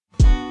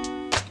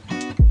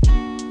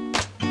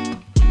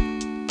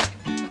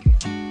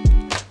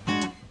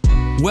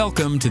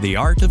Welcome to The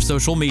Art of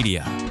Social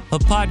Media, a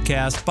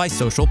podcast by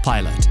Social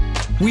Pilot.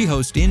 We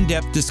host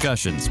in-depth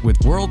discussions with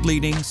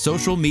world-leading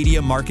social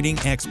media marketing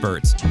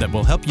experts that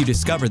will help you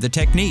discover the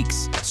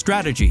techniques,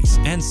 strategies,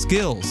 and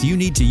skills you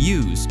need to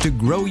use to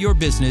grow your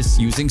business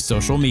using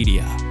social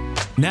media.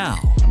 Now,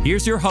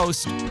 here's your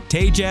host,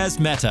 Tejas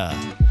Mehta.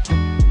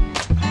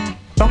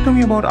 Talk to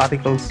me about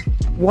articles.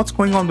 What's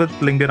going on with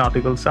LinkedIn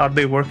articles? Are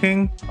they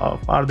working?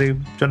 Are they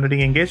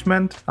generating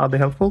engagement? Are they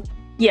helpful?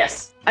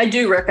 Yes, I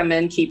do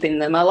recommend keeping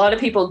them. A lot of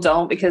people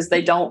don't because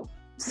they don't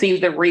see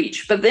the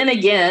reach. But then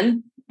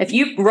again, if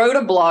you wrote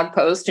a blog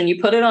post and you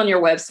put it on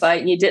your website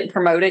and you didn't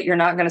promote it, you're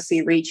not going to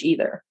see reach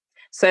either.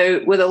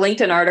 So with a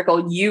LinkedIn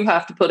article, you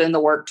have to put in the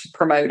work to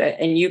promote it,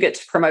 and you get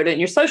to promote it in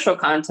your social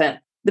content.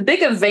 The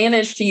big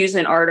advantage to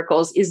using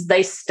articles is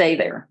they stay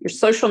there. Your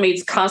social media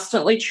is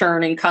constantly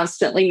churning,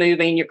 constantly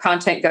moving. Your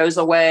content goes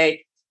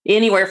away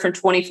anywhere from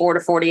 24 to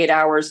 48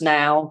 hours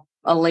now.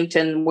 On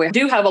LinkedIn, we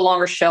do have a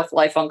longer shelf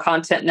life on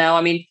content now.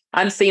 I mean,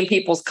 I'm seeing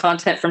people's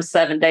content from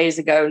 7 days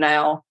ago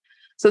now.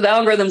 So the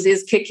algorithms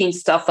is kicking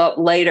stuff up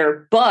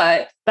later.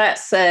 But that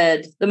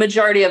said, the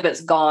majority of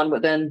it's gone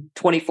within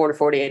 24 to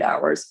 48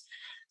 hours.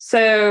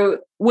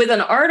 So with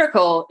an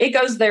article, it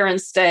goes there and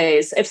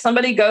stays. If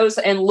somebody goes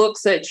and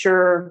looks at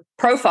your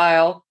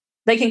profile,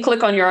 they can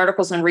click on your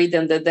articles and read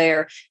them. They're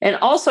there. And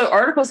also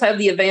articles have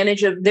the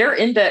advantage of they're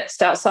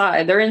indexed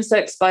outside. They're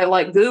indexed by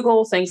like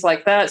Google, things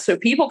like that. So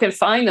people can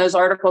find those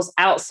articles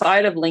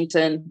outside of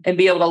LinkedIn and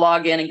be able to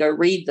log in and go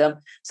read them.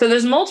 So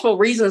there's multiple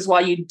reasons why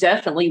you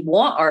definitely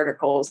want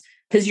articles,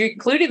 because you're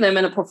including them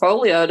in a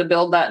portfolio to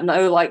build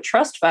that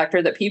trust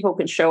factor that people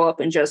can show up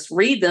and just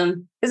read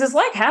them. Because it's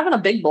like having a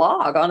big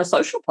blog on a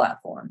social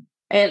platform.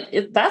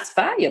 And that's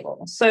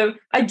valuable. So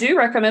I do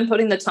recommend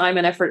putting the time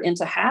and effort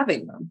into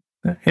having them.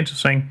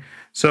 Interesting.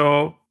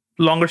 So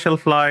longer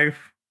shelf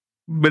life,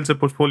 builds a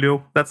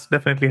portfolio. That's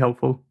definitely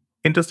helpful.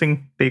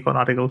 Interesting take on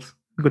articles.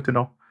 Good to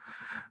know.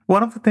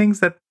 One of the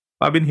things that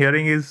I've been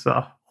hearing is,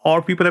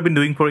 or people have been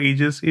doing for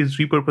ages, is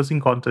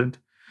repurposing content.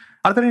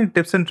 Are there any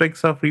tips and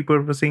tricks of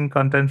repurposing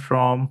content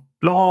from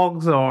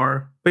blogs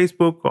or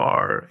Facebook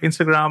or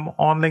Instagram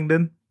on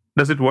LinkedIn?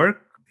 Does it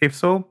work? If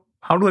so,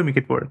 how do I make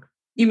it work?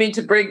 You mean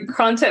to bring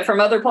content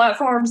from other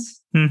platforms?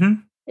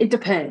 Mm-hmm. It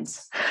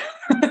depends.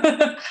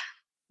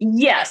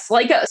 Yes.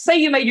 Say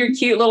you made your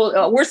cute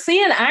little, we're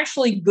seeing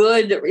actually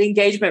good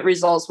engagement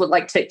results with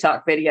like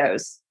TikTok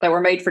videos that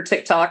were made for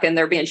TikTok and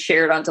they're being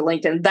shared onto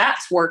LinkedIn.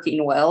 That's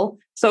working well.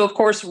 So of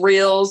course,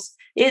 Reels,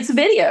 it's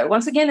video.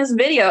 Once again, it's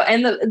video.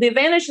 And the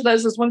advantage of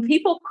those is when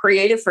people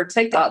create it for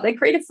TikTok, they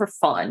create it for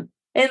fun.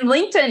 And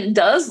LinkedIn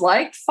does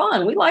like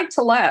fun. We like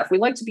to laugh. We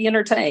like to be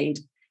entertained.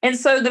 And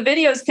so the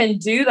videos can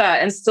do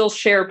that and still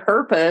share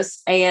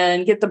purpose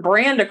and get the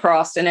brand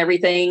across and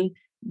everything.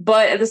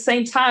 But at the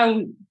same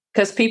time,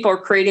 because people are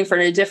creating for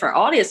a different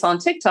audience on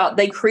TikTok,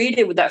 they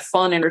created with that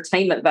fun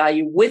entertainment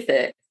value with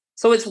it.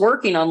 So it's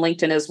working on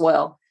LinkedIn as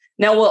well.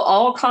 Now, will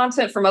all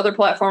content from other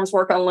platforms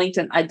work on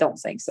LinkedIn? I don't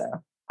think so.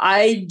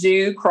 I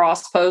do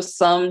cross-post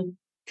some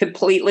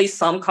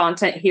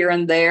content here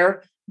and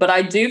there, but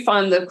I do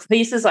find the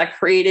pieces I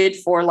created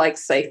for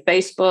say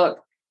Facebook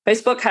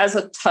has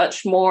a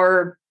touch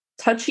more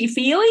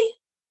touchy-feely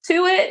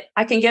to it.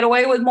 I can get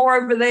away with more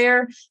over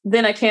there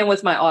than I can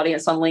with my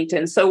audience on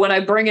LinkedIn. So when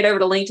I bring it over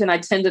to LinkedIn, I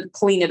tend to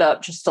clean it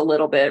up just a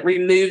little bit,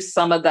 remove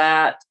some of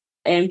that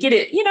and get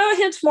it, a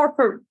hint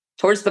more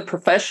towards the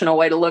professional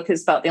way to look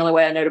is about the only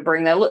way I know to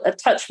bring that a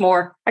touch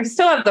more. I can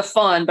still have the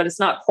fun, but it's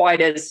not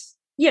quite as,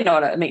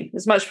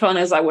 as much fun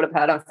as I would have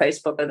had on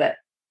Facebook with it.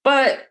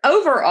 But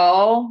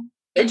overall,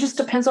 it just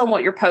depends on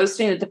what you're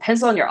posting. It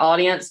depends on your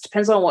audience,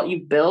 depends on what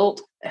you've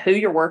built, who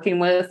you're working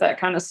with, that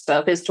kind of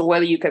stuff as to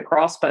whether you could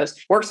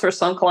cross-post. Works for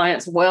some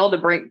clients well to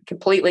bring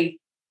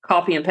completely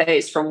copy and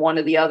paste from one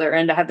to the other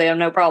and they have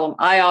no problem.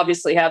 I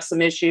obviously have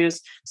some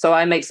issues, so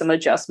I make some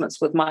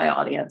adjustments with my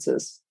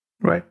audiences.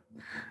 Right.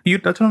 You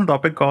touched on a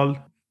topic called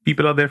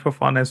people are there for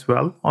fun as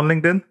well on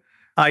LinkedIn.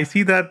 I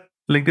see that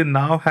LinkedIn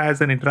now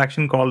has an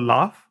interaction called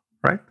Laugh,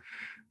 right?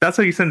 That's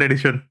a recent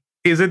addition.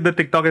 Is it the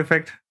TikTok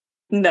effect?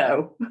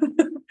 No.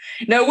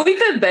 No, we've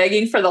been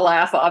begging for the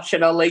laugh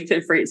option on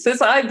LinkedIn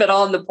since I've been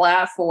on the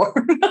platform.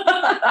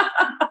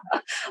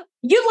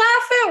 You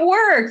laugh at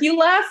work. You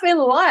laugh in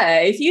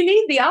life. You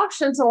need the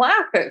option to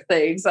laugh at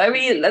things. I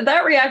mean,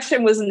 that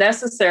reaction was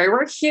necessary.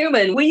 We're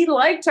human. We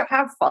like to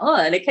have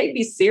fun. It can't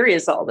be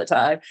serious all the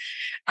time.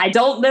 I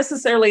don't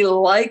necessarily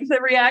like the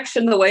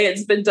reaction the way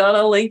it's been done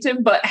on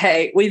LinkedIn, but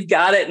hey, we've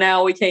got it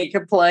now. We can't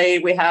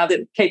complain. We have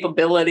the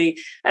capability.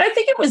 And I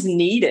think it was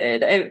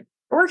needed. And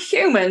we're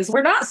humans.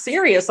 We're not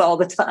serious all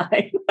the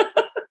time.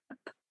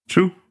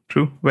 True.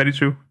 Very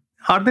true.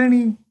 Are there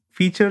any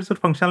features or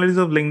functionalities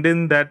of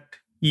LinkedIn that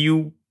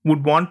you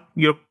would want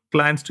your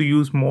clients to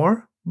use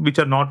more, which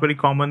are not very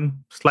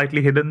common,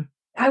 slightly hidden?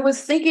 I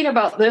was thinking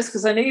about this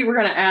because I knew you were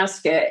going to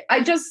ask it.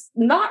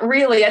 Not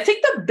really. I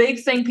think the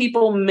big thing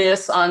people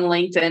miss on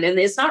LinkedIn, and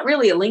it's not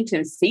really a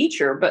LinkedIn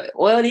feature, but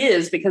it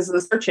is because of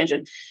the search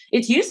engine.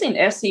 It's using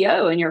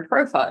SEO in your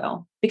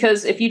profile.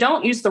 Because if you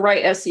don't use the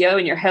right SEO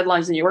in your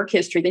headlines and your work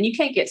history, then you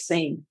can't get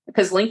seen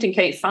because LinkedIn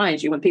can't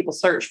find you when people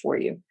search for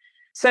you.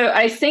 So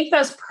I think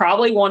that's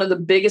probably one of the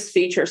biggest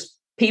features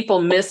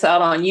people miss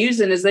out on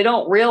using is they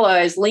don't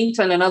realize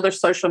LinkedIn and other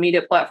social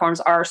media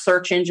platforms are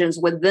search engines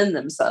within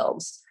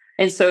themselves.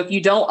 And so if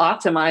you don't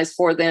optimize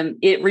for them,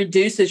 it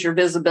reduces your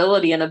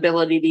visibility and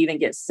ability to even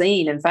get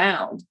seen and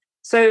found.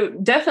 So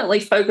definitely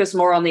focus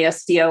more on the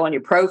SEO on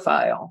your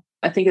profile,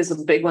 I think is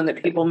a big one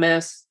that people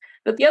miss.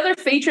 But the other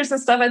features and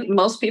stuff I think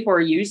most people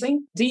are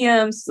using,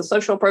 DMs, the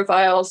social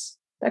profiles,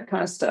 that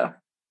kind of stuff.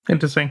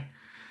 Interesting.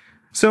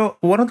 So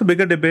one of the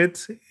bigger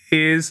debates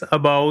is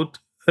about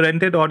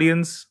rented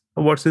audience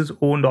versus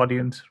owned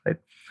audience, right?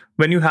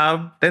 When you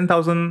have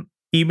 10,000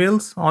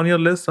 emails on your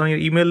list, on your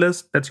email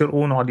list, that's your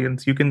own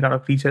audience. You can kind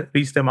of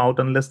reach them out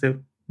unless they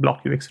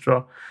block you,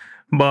 etc.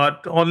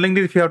 But on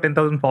LinkedIn, if you have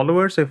 10,000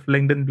 followers, if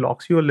LinkedIn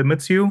blocks you or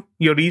limits you,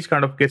 your reach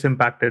kind of gets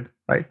impacted,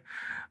 right?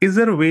 Is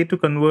there a way to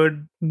convert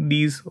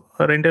these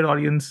rented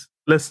audience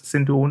lists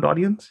into owned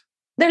audience?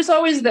 There's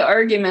always the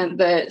argument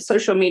that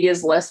social media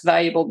is less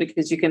valuable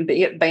because you can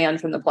get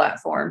banned from the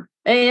platform.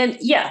 And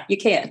yeah, you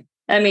can.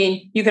 I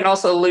mean, you can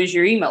also lose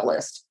your email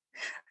list.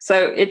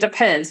 So it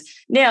depends.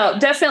 Now,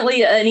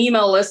 definitely an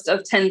email list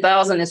of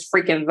 10,000 is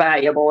freaking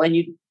valuable, and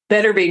you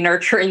better be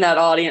nurturing that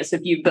audience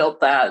if you built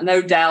that,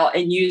 no doubt,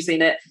 and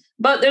using it.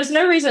 But there's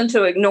no reason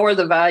to ignore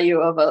the value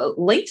of a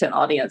LinkedIn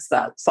audience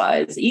that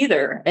size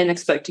either and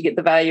expect to get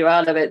the value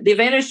out of it. The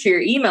advantage to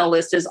your email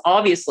list is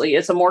obviously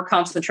it's a more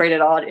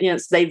concentrated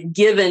audience. They've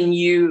given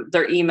you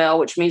their email,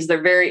 which means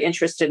they're very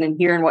interested in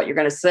hearing what you're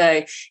going to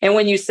say. And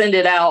when you send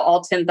it out,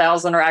 all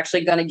 10,000 are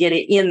actually going to get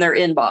it in their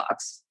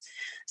inbox.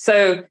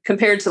 So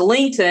compared to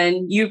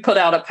LinkedIn, you put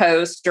out a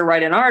post or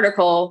write an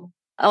article,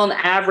 on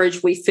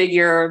average, we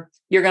figure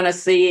you're going to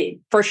see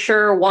for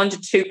sure 1%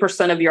 to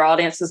 2% of your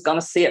audience is going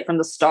to see it from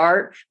the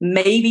start,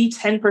 maybe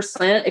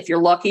 10% if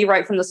you're lucky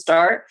right from the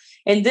start.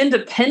 And then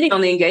depending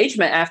on the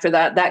engagement after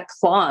that, that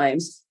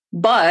climbs,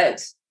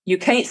 but you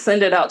can't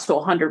send it out to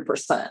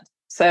 100%.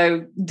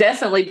 So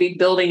definitely be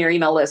building your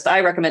email list. I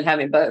recommend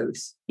having both.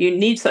 You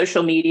need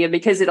social media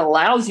because it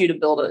allows you to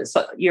build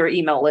your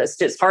email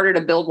list. It's harder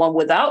to build one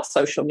without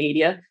social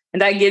media.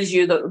 And that gives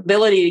you the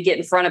ability to get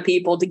in front of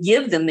people, to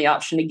give them the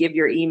option to give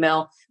your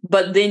email.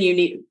 But then you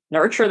need to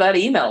nurture that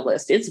email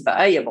list. It's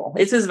valuable.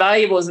 It's as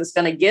valuable as it's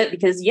going to get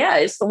because, yeah,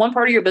 it's the one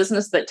part of your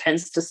business that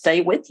tends to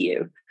stay with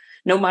you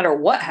no matter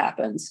what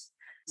happens.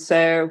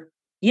 So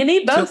you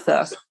need both,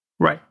 though.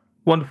 Right.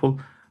 Wonderful.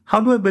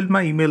 How do I build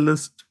my email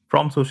list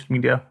from social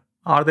media?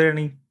 Are there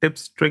any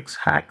tips, tricks,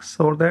 hacks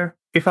over there?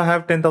 If I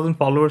have 10,000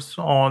 followers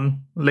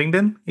on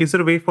LinkedIn, is there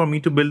a way for me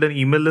to build an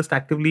email list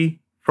actively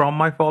from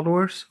my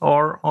followers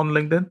or on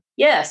LinkedIn?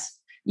 Yes.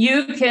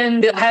 You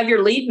can have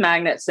your lead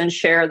magnets and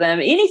share them.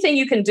 Anything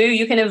you can do,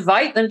 you can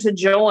invite them to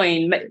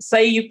join.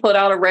 Say you put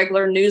out a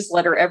regular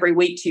newsletter every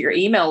week to your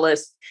email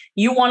list.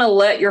 You want to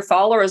let your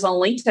followers on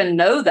LinkedIn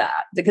know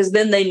that because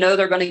then they know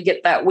they're going to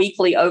get that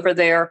weekly over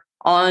there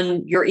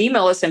on your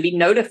email list and be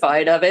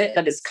notified of it,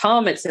 that it's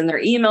come, it's in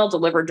their email,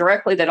 delivered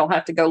directly. They don't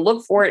have to go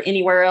look for it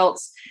anywhere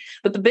else.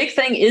 But the big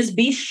thing is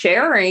be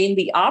sharing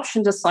the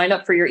option to sign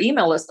up for your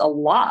email list a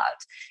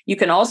lot. You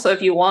can also,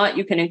 if you want,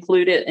 you can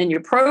include it in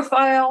your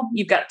profile.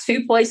 You've got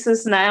 2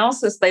 places now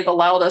since they've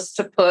allowed us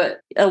to put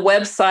a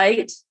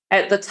website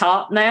at the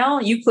top now.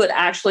 You could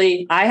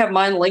actually, I have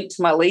mine linked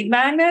to my lead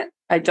magnet.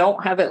 I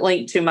don't have it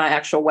linked to my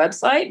actual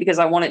website because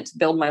I want it to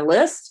build my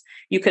list.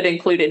 You could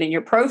include it in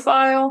your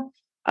profile.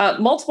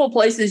 Multiple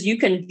places you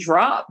can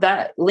drop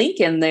that link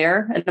in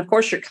there. And of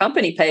course, your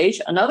company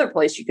page, another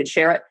place you could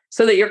share it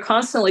so that you're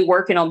constantly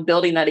working on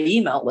building that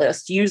email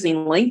list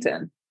using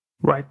LinkedIn.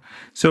 Right.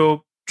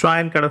 So try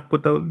and kind of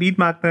put the lead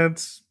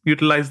magnets,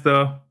 utilize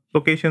the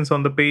locations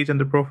on the page and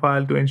the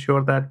profile to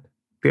ensure that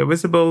they're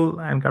visible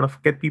and kind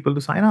of get people to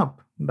sign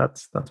up.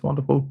 That's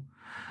wonderful.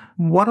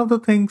 One of the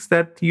things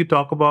that you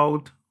talk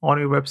about on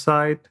your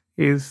website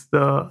is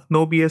the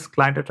no BS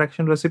client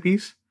attraction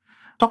recipes.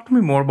 Talk to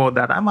me more about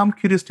that. I'm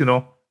curious to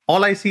know.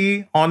 All I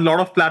see on a lot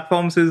of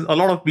platforms is a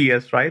lot of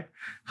BS, right?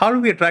 How do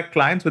we attract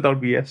clients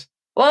without BS?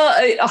 Well,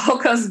 it all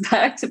comes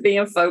back to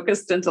being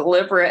focused and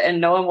deliberate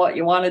and knowing what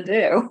you want to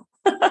do.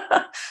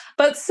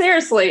 But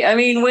seriously, I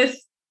mean, with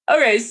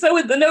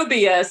the no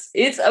BS,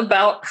 it's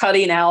about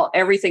cutting out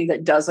everything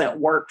that doesn't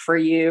work for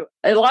you.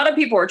 A lot of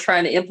people are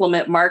trying to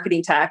implement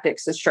marketing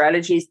tactics and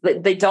strategies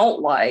that they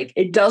don't like.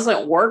 It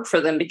doesn't work for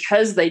them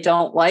because they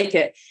don't like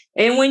it.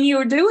 And when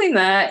you're doing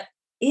that,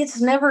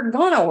 it's never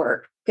going to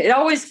work. It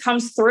always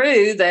comes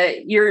through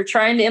that you're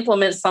trying to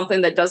implement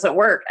something that doesn't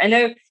work. I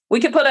know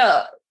we could put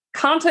out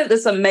content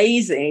that's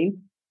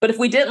amazing, but if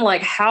we didn't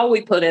like how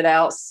we put it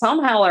out,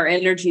 somehow our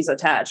energy's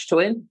attached to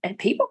it. And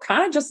people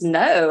kind of just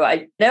know.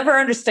 I never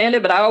understand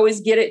it, but I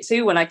always get it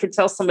too when I could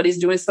tell somebody's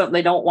doing something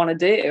they don't want to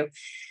do.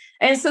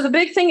 And so the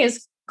big thing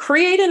is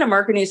creating a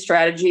marketing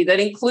strategy that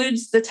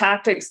includes the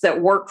tactics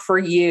that work for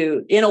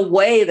you in a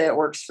way that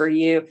works for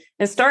you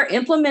and start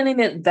implementing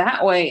it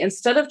that way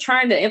instead of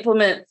trying to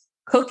implement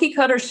cookie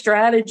cutter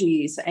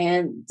strategies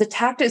and the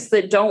tactics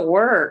that don't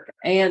work,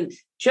 and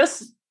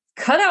just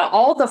cut out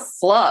all the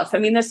fluff. I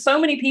mean, there's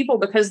so many people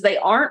because they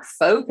aren't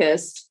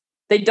focused.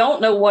 They don't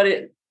know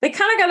they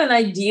kind of got an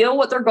idea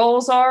what their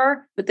goals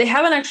are, but they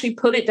haven't actually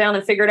put it down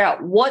and figured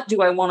out, what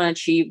do I want to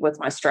achieve with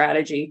my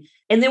strategy?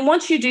 And then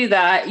once you do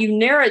that, you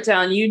narrow it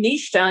down, you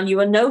niche down,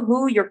 you know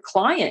who your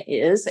client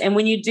is. And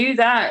when you do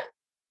that,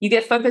 you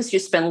get focused, you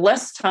spend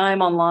less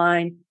time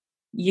online,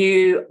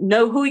 you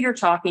know who you're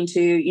talking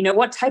to, you know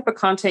what type of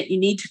content you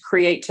need to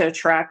create to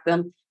attract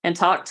them and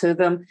talk to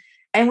them.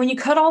 And when you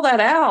cut all that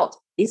out,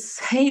 it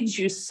saves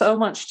you so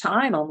much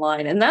time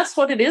online. And that's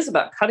what it is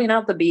about cutting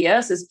out the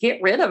BS, is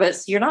get rid of it.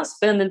 So you're not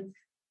spending,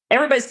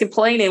 everybody's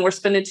complaining we're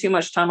spending too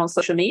much time on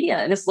social media.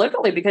 And it's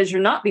literally because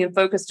you're not being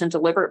focused and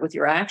deliberate with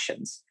your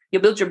actions.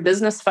 You'll build your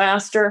business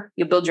faster.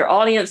 You'll build your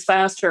audience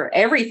faster.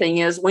 Everything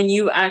is when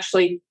you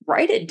actually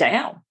write it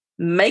down,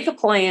 make a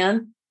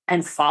plan,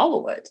 and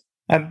follow it.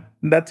 And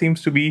that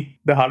seems to be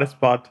the hardest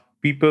part.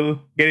 People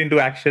get into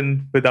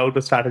action without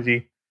a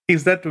strategy.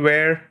 Is that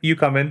where you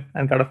come in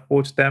and kind of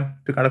coach them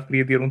to kind of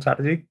create their own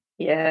strategy?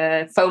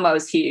 Yeah, FOMO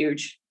is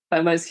huge.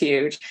 FOMO is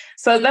huge.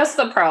 So that's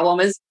the problem,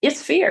 is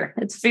it's fear.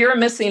 It's fear of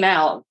missing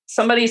out.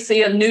 Somebody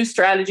see a new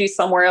strategy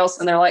somewhere else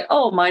and they're like,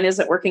 oh, mine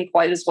isn't working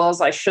quite as well as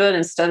I should.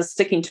 Instead of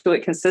sticking to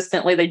it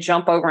consistently, they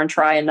jump over and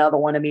try another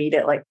one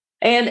immediately.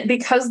 And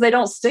because they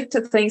don't stick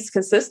to things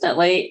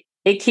consistently,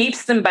 it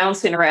keeps them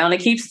bouncing around.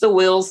 It keeps the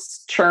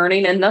wheels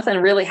churning and nothing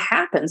really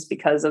happens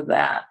because of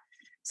that.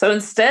 So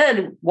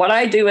instead, what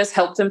I do is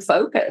help them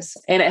focus,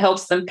 and it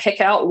helps them pick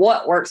out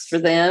what works for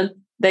them.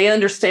 They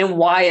understand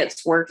why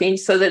it's working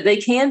so that they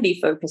can be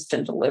focused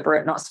and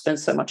deliberate, not spend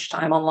so much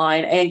time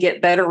online and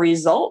get better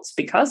results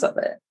because of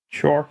it.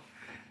 Sure.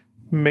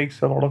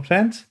 Makes a lot of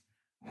sense.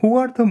 Who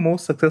are the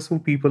most successful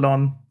people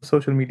on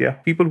social media?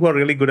 People who are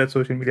really good at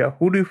social media.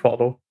 Who do you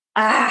follow?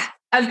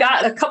 I've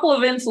got a couple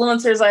of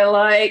influencers I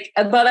like,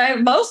 but I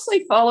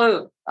mostly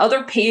follow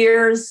other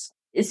peers.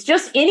 It's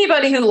just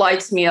anybody who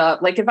lights me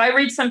up. Like if I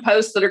read some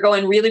posts that are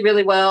going really,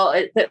 really well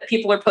that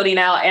people are putting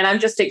out, and I'm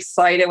just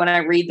excited when I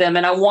read them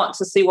and I want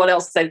to see what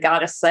else they've got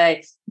to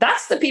say,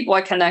 that's the people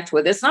I connect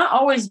with. It's not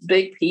always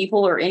big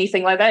people or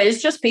anything like that.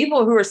 It's just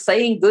people who are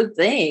saying good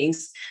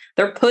things.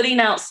 They're putting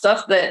out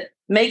stuff that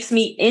makes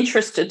me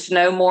interested to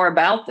know more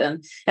about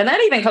them. And that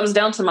even comes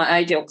down to my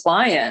ideal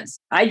clients.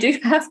 I do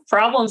have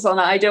problems on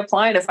an ideal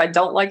client if I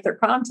don't like their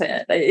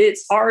content.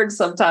 It's hard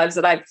sometimes,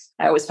 that I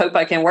always hope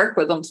I can work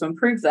with them to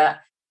improve that.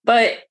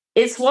 But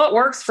it's what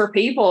works for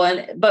people.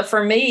 But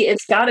for me,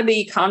 it's got to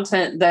be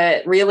content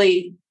that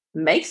really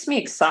makes me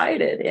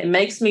excited. It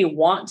makes me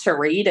want to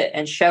read it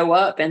and show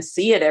up and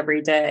see it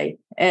every day.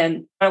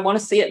 And I want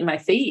to see it in my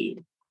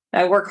feed.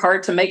 I work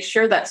hard to make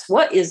sure that's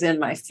what is in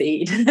my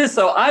feed.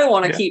 So I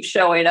want to keep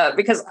showing up,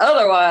 because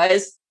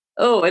otherwise,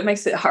 it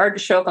makes it hard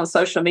to show up on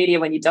social media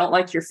when you don't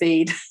like your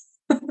feed.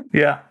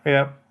 Yeah,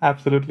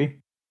 absolutely.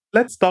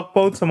 Let's talk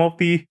about some of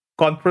the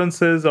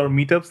conferences or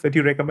meetups that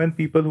you recommend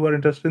people who are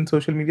interested in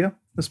social media,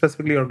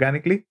 specifically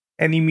organically.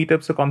 Any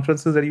meetups or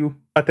conferences that you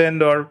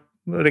attend or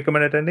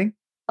recommend attending?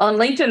 On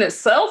LinkedIn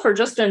itself, or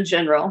just in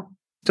general?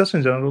 Just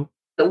in general.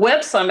 The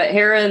Web Summit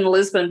here in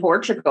Lisbon,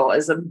 Portugal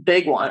is a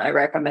big one I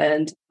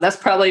recommend. That's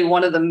probably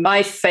one of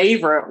my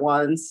favorite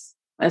ones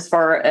as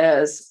far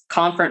as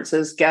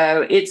conferences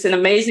go. It's an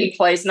amazing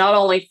place, not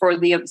only for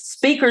the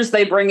speakers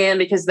they bring in,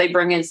 because they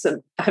bring in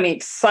some,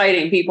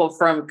 exciting people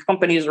from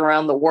companies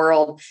around the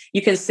world.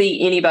 You can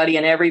see anybody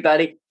and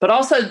everybody, but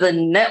also the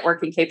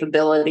networking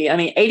capability.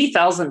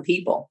 80,000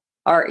 people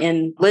are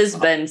in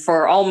Lisbon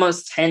for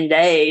almost 10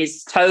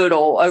 days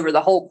total over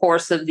the whole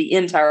course of the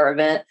entire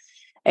event.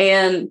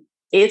 And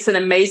it's an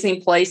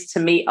amazing place to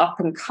meet up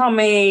and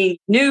coming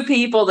new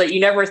people that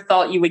you never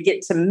thought you would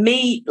get to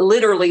meet,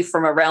 literally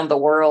from around the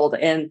world.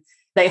 And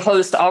they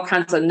host all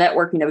kinds of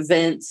networking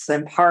events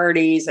and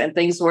parties and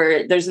things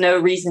where there's no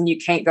reason you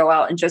can't go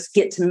out and just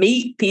get to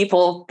meet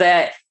people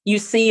that you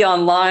see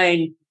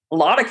online, a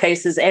lot of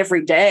cases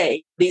every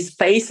day, these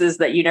faces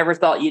that you never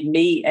thought you'd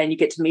meet, and you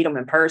get to meet them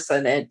in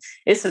person. And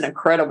it's an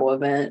incredible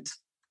event.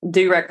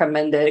 Do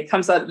recommend it. It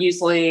comes up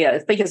usually, I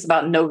think it's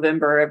about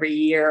November every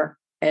year.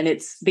 And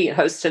it's being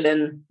hosted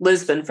in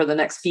Lisbon for the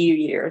next few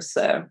years.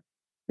 So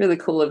really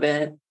cool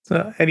event.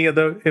 So any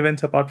other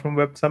events apart from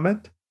Web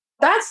Summit?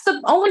 That's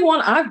the only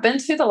one I've been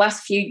to the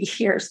last few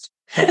years.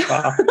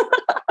 Wow.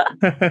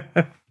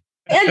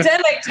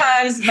 Pandemic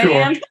times,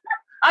 man. Sure.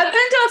 I've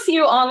been to a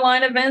few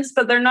online events,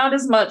 but they're not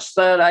as much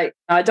that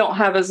I don't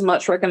have as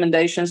much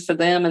recommendations for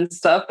them and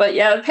stuff. But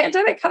yeah, the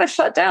pandemic kind of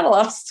shut down a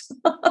lot of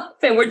stuff.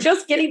 And we're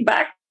just getting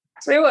back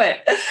to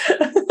it.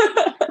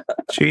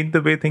 Change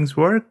the way things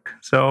work.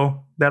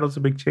 So that was a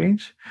big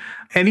change.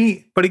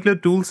 Any particular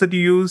tools that you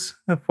use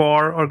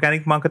for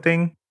organic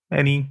marketing?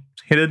 Any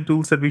hidden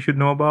tools that we should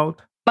know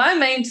about? My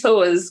main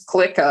tool is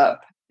ClickUp.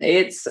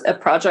 It's a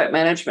project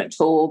management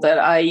tool that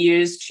I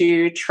use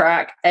to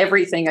track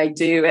everything I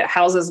do. It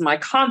houses my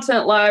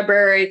content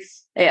library.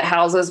 It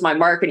houses my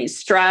marketing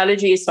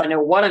strategy. So I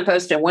know what I'm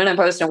posting, when I'm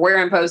posting, where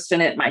I'm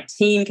posting it. My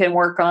team can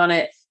work on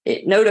it.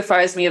 It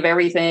notifies me of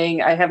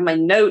everything. I have my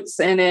notes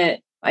in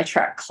it. I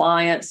track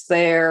clients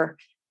there.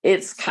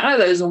 It's kind of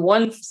those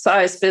one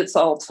size fits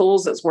all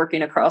tools that's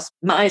working across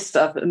my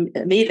stuff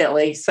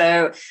immediately.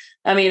 So,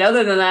 I mean,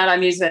 other than that,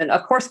 I'm using,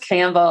 of course,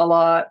 Canva a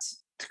lot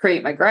to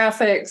create my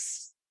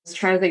graphics. I was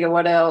trying to think of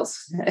what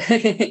else.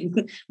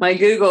 My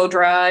Google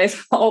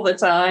Drive all the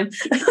time.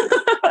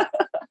 I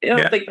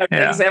don't think that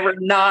thing's ever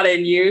not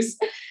in use.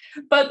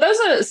 But those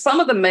are some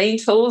of the main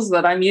tools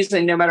that I'm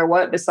using no matter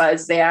what,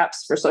 besides the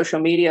apps for social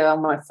media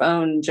on my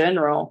phone in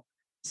general.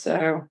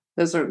 So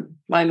those are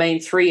my main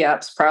 3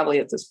 apps probably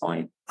at this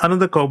point.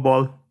 Another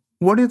curveball.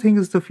 What do you think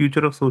is the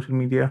future of social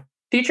media?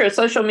 Future of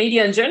social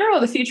media in general,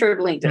 or the future of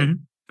LinkedIn? Mm-hmm.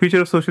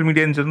 Future of social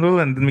media in general,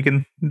 and then we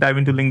can dive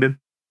into LinkedIn.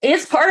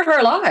 It's part of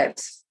our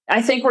lives.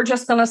 I think we're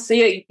just going to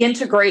see it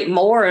integrate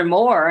more and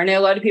more. I know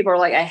a lot of people are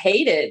like, I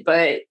hate it,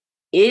 but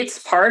it's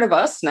part of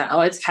us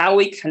now. It's how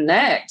we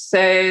connect.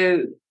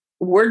 So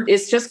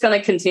it's just going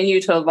to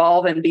continue to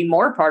evolve and be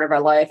more part of our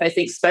life. I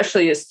think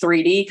especially as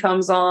 3D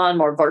comes on,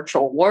 more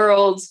virtual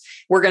worlds,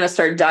 we're going to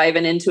start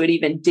diving into it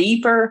even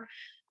deeper.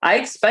 I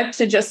expect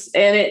to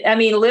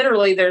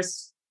literally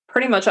there's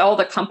pretty much all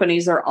the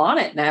companies are on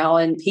it now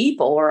and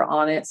people are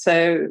on it.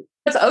 So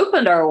it's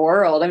opened our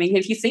world. I mean,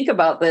 if you think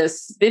about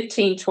this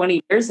 15,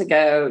 20 years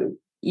ago,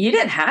 you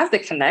didn't have the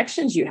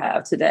connections you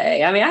have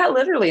today. I mean, I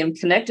literally am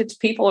connected to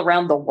people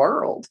around the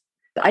world.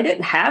 I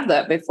didn't have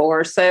that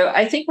before. So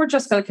I think we're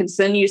just going to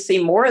continue to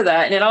see more of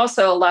that. And it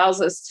also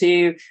allows us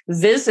to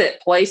visit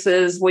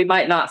places we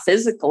might not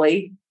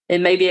physically.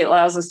 And maybe it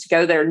allows us to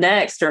go there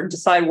next or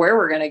decide where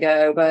we're going to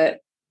go. But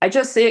I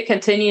just see it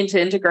continuing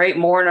to integrate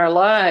more in our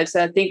lives.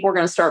 I think we're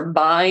going to start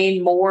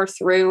buying more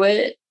through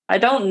it. I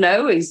don't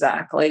know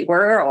exactly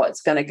where all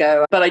it's going to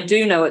go, but I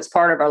do know it's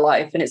part of our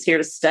life and it's here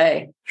to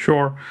stay.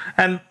 Sure.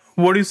 And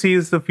what do you see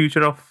is the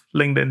future of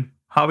LinkedIn?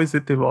 How is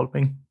it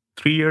evolving?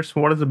 3 years?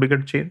 What is the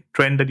bigger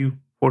trend that you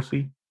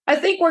foresee? I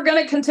think we're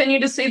going to continue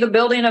to see the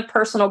building of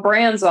personal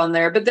brands on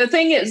there. But the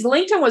thing is,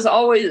 LinkedIn was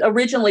always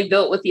originally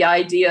built with the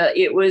idea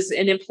it was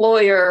an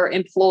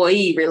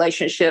employer-employee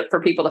relationship for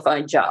people to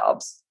find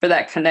jobs, for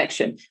that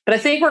connection. But I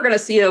think we're going to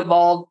see it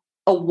evolve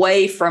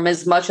away from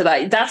as much of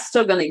that. That's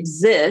still going to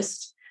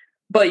exist.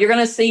 But you're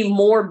going to see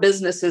more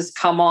businesses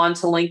come on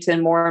to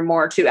LinkedIn more and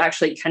more to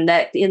actually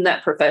connect in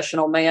that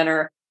professional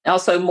manner.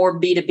 Also, more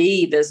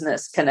B2B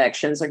business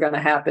connections are going to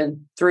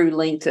happen through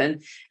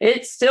LinkedIn.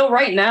 It's still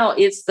right now,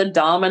 it's the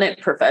dominant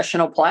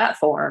professional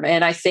platform.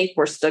 And I think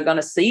we're still going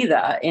to see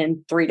that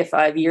in 3 to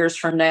 5 years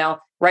from now.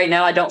 Right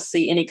now, I don't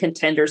see any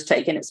contenders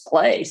taking its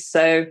place.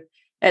 So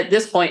at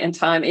this point in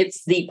time,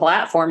 it's the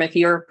platform if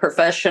you're a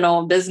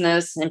professional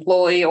business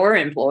employee or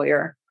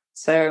employer.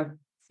 So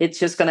it's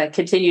just going to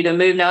continue to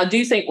move. Now, I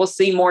do think we'll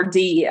see more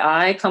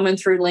DEI coming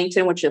through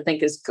LinkedIn, which I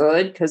think is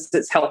good because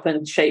it's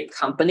helping shape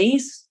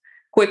companies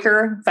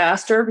quicker,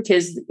 faster,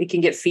 because it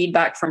can get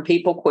feedback from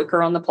people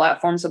quicker on the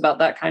platforms about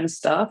that kind of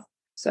stuff.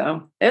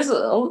 So there's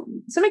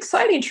some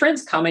exciting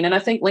trends coming, and I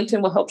think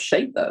LinkedIn will help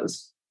shape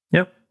those.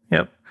 Yep.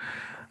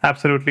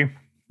 Absolutely.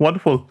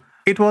 Wonderful.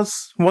 It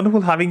was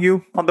wonderful having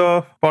you on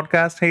the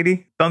podcast,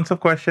 Heidi. Tons of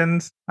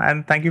questions,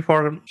 and thank you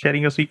for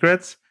sharing your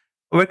secrets.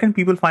 Where can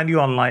people find you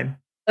online?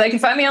 They can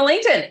find me on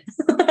LinkedIn.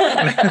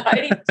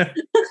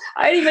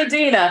 Heidi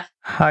Medina.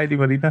 Heidi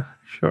Medina,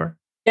 sure.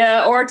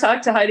 Yeah, or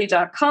talk to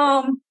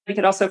Heidi.com. You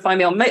can also find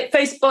me on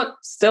Facebook,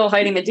 still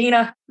Heidi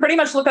Medina. Pretty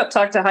much look up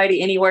Talk to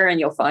Heidi anywhere and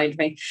you'll find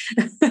me.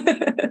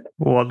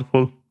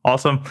 Wonderful.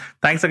 Awesome.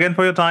 Thanks again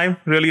for your time.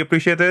 Really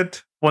appreciate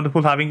it.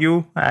 Wonderful having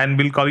you. And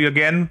we'll call you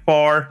again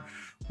for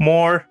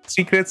more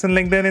secrets in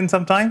LinkedIn in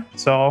some time.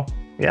 So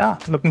yeah,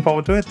 looking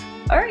forward to it.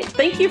 All right.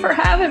 Thank you for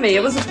having me.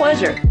 It was a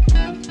pleasure.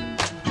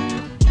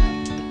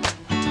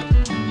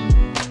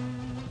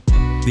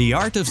 The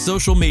Art of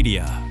Social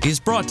Media is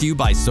brought to you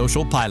by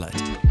Social Pilot.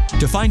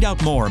 To find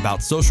out more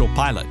about Social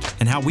Pilot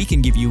and how we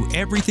can give you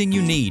everything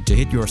you need to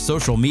hit your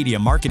social media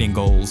marketing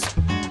goals,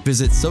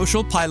 visit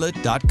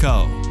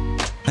socialpilot.co.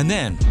 And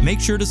then make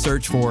sure to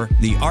search for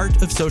The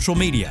Art of Social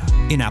Media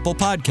in Apple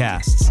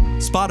Podcasts,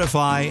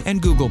 Spotify,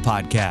 and Google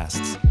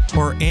Podcasts,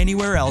 or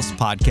anywhere else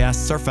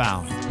podcasts are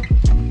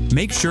found.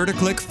 Make sure to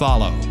click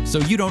follow so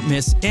you don't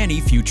miss any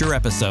future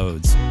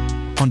episodes.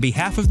 On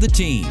behalf of the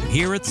team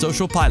here at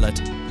Social Pilot,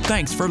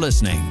 thanks for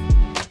listening.